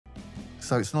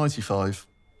So it's 95.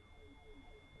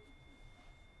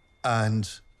 And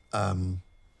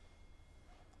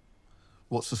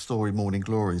What's the Story, Morning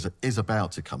Glory is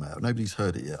about to come out. Nobody's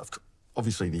heard it yet.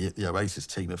 Obviously, the Oasis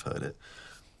team have heard it.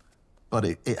 But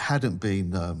it hadn't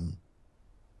been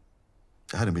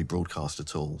broadcast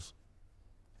at all.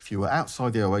 If you were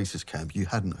outside the Oasis camp, you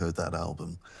hadn't heard that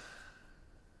album.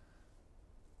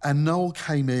 And Noel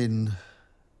came in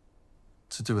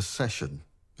to do a session,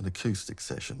 an acoustic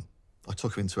session. I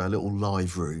took him into our little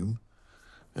live room,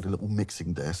 had a little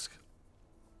mixing desk.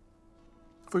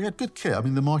 But we had good kit. I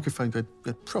mean, the microphone, we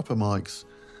had proper mics.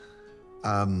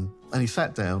 And he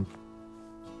sat down,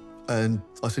 and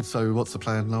I said, "So what's the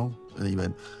plan, Noel?" And he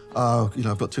went, "Oh,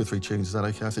 I've got 2 or 3 tunes. Is that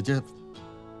okay?" I said, "Yeah."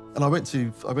 And I went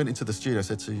into the studio.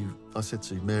 I said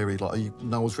to Mary, like, "Are you,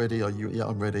 Noel's ready? Are you?" "Yeah,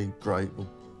 I'm ready." "Great." Well,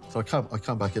 so I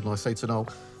come back in and I say to Noel,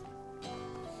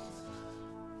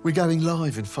 "We're going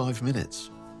live in 5 minutes."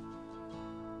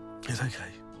 He said,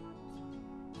 "Okay."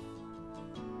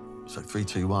 So 3,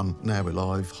 2, 1, now we're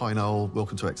live. "Hi, Noel,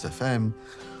 welcome to XFM.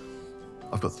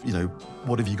 I've got,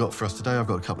 what have you got for us today? I've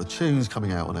got a couple of tunes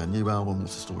coming out on our new album,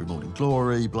 What's the Story, Morning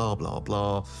Glory, blah, blah,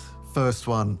 blah. First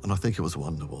one," and I think it was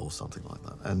Wonderwall, something like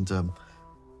that. And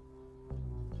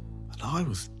I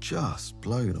was just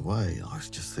blown away. I was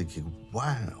just thinking,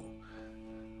 wow.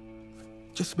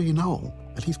 Just me and Noel,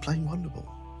 and he's playing Wonderwall.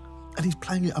 And he's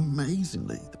playing it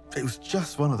amazingly. It was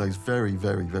just one of those very,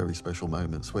 very, very special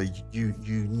moments where you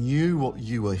knew what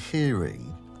you were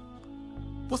hearing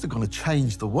wasn't going to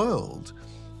change the world,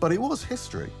 but it was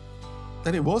history.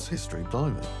 And it was history,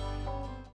 blimey.